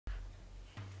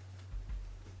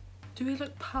Do we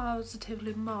look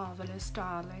positively marvelous,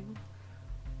 darling?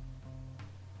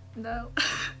 No?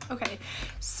 Okay,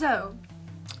 so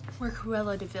we're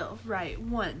Cruella De Vill, right?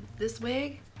 One, this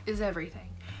wig is everything.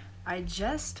 I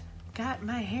just got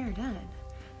my hair done,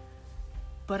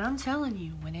 but I'm telling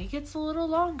you, when it gets a little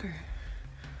longer,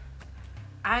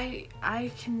 I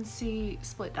can see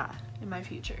split dye in my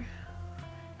future.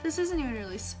 This isn't even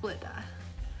really split dye.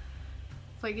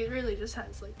 Like, it really just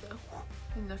has like the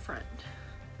in the front.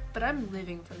 But I'm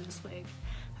living for this wig.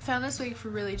 I found this wig for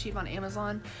really cheap on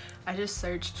Amazon. I just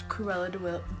searched Cruella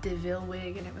De Vill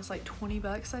wig and it was like 20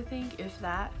 bucks, I think, if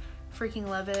that. Freaking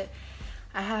love it.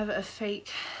 I have a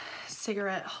fake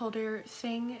cigarette holder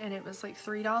thing and it was like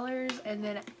 $3. And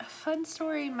then a fun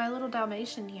story, my little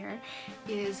Dalmatian here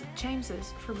is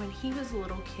James's from when he was a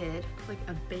little kid, like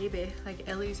a baby, like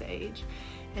Ellie's age.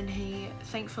 And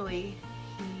thankfully,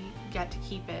 he got to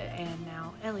keep it, and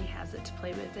now Ellie has it to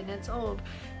play with, and it's old.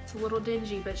 It's a little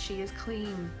dingy, but she is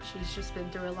clean. She's just been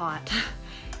through a lot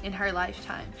in her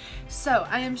lifetime. So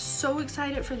I am so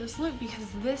excited for this look because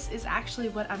this is actually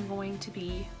what I'm going to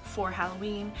be for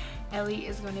Halloween. Ellie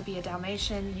is going to be a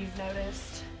Dalmatian. You've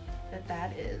noticed that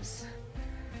that is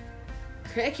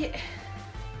Cricket.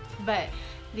 But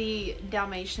the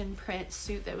Dalmatian print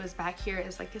suit that was back here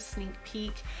is like a sneak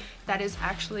peek. That is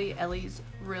actually Ellie's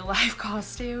real life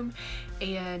costume,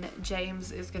 and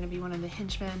James is going to be one of the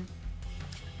henchmen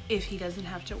if he doesn't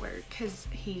have to work, because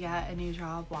he got a new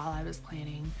job while I was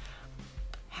planning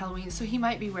Halloween, so he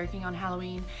might be working on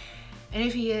Halloween. And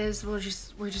if he is, we're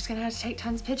just gonna have to take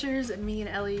tons of pictures, and me and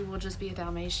Ellie will just be a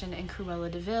Dalmatian and Cruella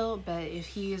De Vill. But if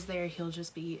he is there, he'll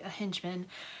just be a henchman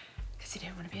because he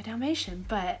didn't want to be a Dalmatian.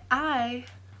 But I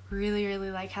really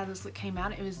like how this look came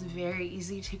out. It was very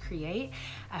easy to create.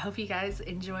 I hope you guys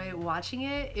enjoy watching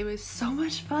it. It was so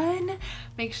much fun.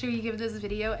 Make sure you give this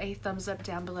video a thumbs up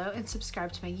down below and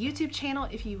subscribe to my YouTube channel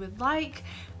if you would like.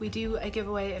 We do a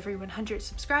giveaway every 100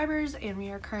 subscribers and we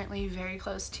are currently very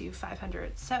close to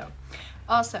 500. So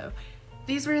also,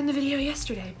 these were in the video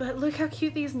yesterday, but look how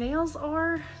cute these nails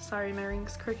are. Sorry, my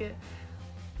ring's crooked.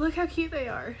 Look how cute they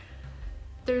are.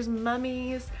 There's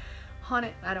mummies,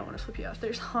 I don't want to flip you off.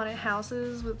 There's haunted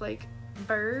houses with like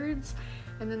birds,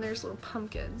 and then there's little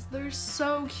pumpkins. They're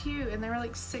so cute, and they were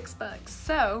like $6.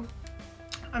 So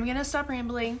I'm gonna stop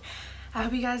rambling. I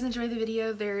hope you guys enjoyed the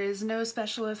video. There is no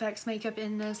special effects makeup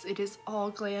in this. It is all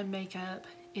glam makeup.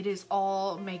 It is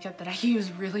all makeup that I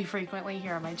use really frequently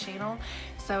here on my channel.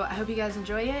 So I hope you guys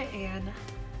enjoy it, and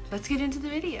let's get into the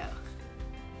video.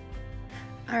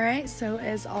 Alright, so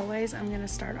as always, I'm going to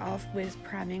start off with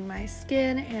priming my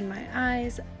skin and my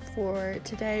eyes. For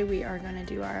today, we are going to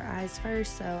do our eyes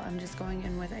first, so I'm just going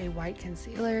in with a white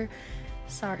concealer.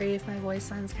 Sorry if my voice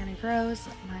sounds kind of gross.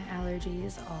 My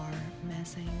allergies are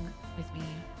messing with me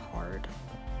hard.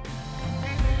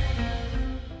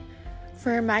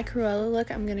 For my Cruella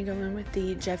look, I'm going to go in with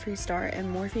the Jeffree Star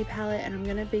and Morphe palette, and I'm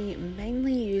going to be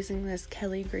mainly using this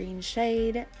Kelly Green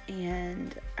shade,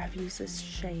 and I've used this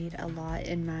shade a lot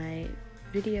in my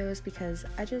videos because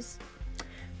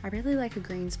I really like a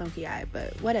green smoky eye,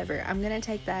 but whatever. I'm going to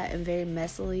take that and very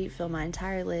messily fill my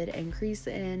entire lid and crease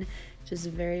it in, just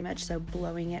very much so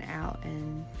blowing it out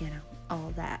and, you know,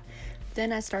 all that.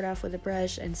 Then I start off with a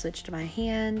brush and switch to my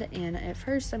hand, and at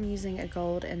first I'm using a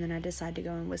gold, and then I decide to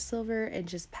go in with silver and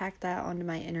just pack that onto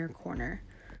my inner corner.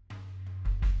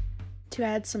 To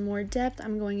add some more depth,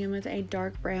 I'm going in with a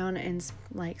dark brown and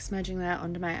like smudging that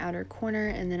onto my outer corner,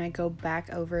 and then I go back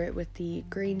over it with the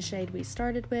green shade we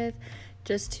started with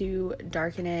just to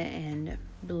darken it and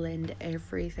blend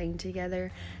everything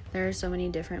together. There are so many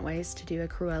different ways to do a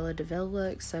Cruella De Vill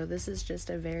look, so this is just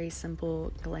a very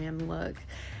simple glam look.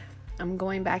 I'm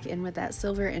going back in with that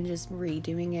silver and just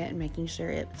redoing it and making sure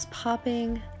it's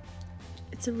popping.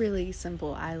 It's a really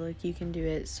simple eye look. You can do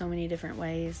it so many different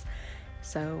ways,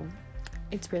 so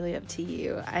it's really up to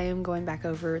you. I am going back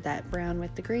over that brown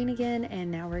with the green again,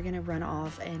 and now we're going to run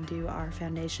off and do our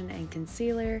foundation and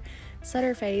concealer, set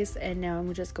our face, and now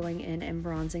I'm just going in and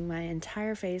bronzing my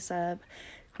entire face up,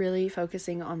 really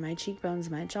focusing on my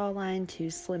cheekbones, my jawline to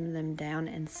slim them down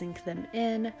and sink them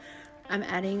in. I'm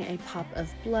adding a pop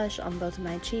of blush on both of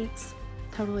my cheeks,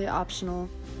 totally optional.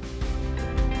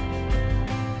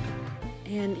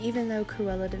 And even though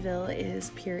Cruella De Vill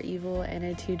is pure evil and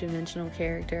a two-dimensional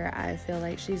character, I feel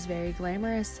like she's very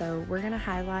glamorous, so we're gonna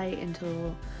highlight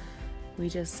until we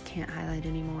just can't highlight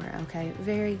anymore, okay?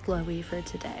 Very glowy for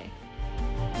today.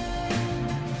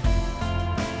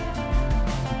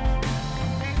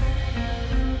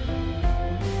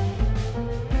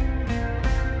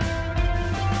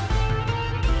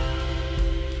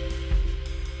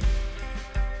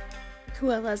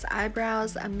 Cruella's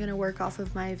eyebrows, I'm going to work off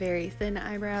of my very thin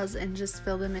eyebrows and just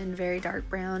fill them in very dark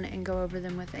brown and go over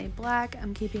them with a black.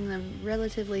 I'm keeping them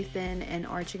relatively thin and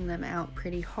arching them out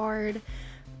pretty hard,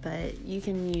 but you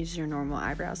can use your normal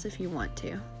eyebrows if you want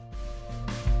to.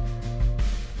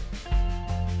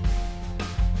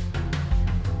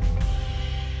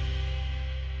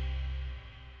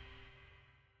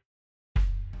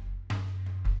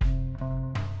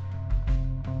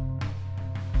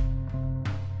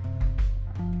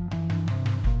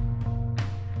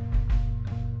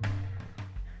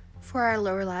 For our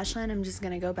lower lash line, I'm just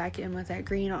going to go back in with that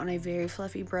green on a very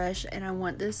fluffy brush, and I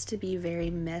want this to be very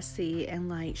messy and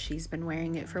like she's been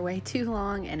wearing it for way too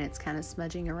long and it's kind of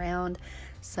smudging around.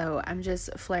 So I'm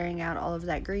just flaring out all of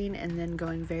that green and then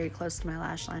going very close to my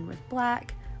lash line with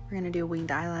black. We're going to do winged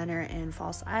eyeliner and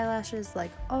false eyelashes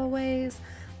like always.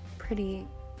 Pretty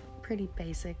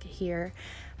basic here.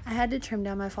 I had to trim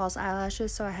down my false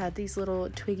eyelashes, so I had these little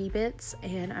twiggy bits,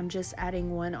 and I'm just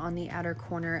adding one on the outer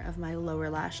corner of my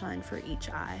lower lash line for each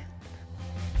eye.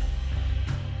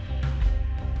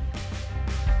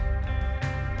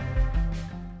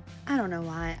 I don't know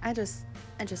why, I just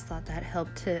thought that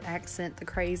helped to accent the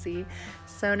crazy.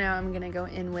 So now I'm gonna go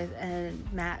in with a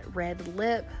matte red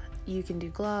lip. You can do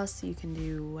gloss, you can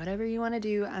do whatever you want to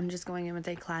do. I'm just going in with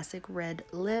a classic red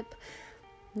lip.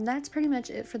 That's pretty much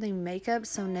it for the makeup.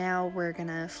 So now we're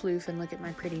gonna floof and look at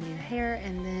my pretty new hair,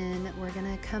 and then we're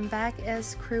gonna come back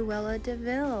as Cruella De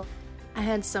Vill. I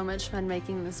had so much fun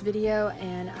making this video,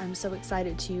 and I'm so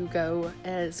excited to go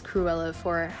as Cruella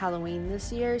for Halloween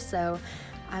this year. So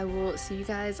I will see you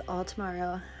guys all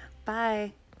tomorrow.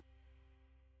 Bye.